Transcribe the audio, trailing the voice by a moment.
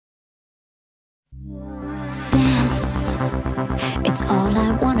It's all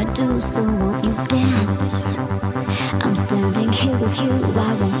I wanna do, so won't you dance? I'm standing here with you,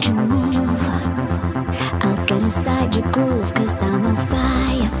 why won't you move? I'll get inside your groove, cause I'm on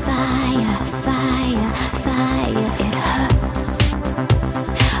fire, fire, fire, fire. It hurts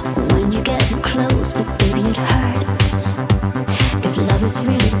when you get too close, but baby it hurts. If love is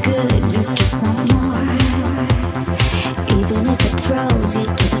really good, you just want more. Even if it throws you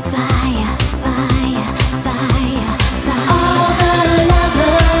to the fire, fire, fire, fire. All the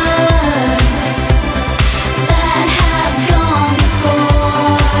lovers that have gone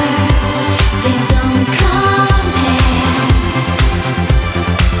before, they don't compare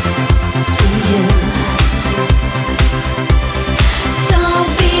to you. Don't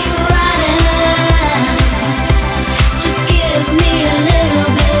be frightened, just give me a little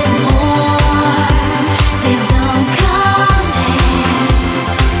bit more. They don't compare.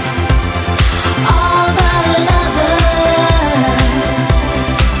 All the lovers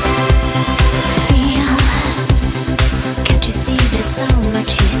feel. Can't you see there's so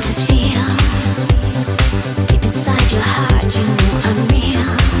much here to feel? Deep inside your heart, you know I'm real.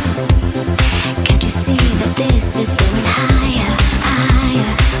 Can't you see that this is going higher,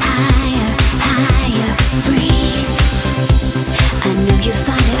 higher, higher, higher? Breathe. I know you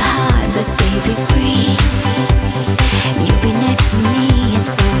find it hard, but baby, breathe. You be next to me,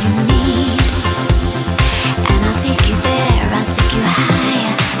 it's all you need. And I'll take you there, I'll take you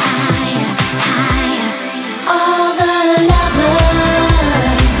higher, higher, higher. All the lovers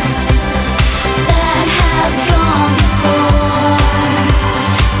that have gone before,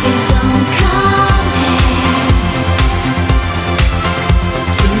 they don't compare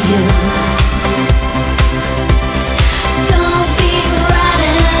to you. Don't be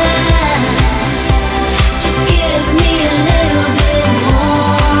frightened, just give me a little bit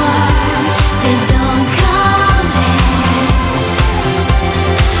more. They don't compare.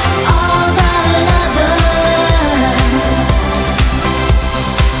 All the lovers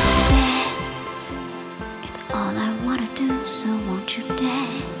dance. It's all I wanna do, so won't you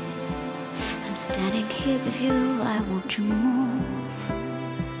dance? I'm standing here with you, why won't you move?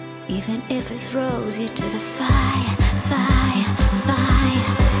 Even if it throws you to the fire, fire, fire,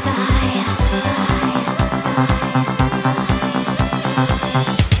 fire, fire, fire.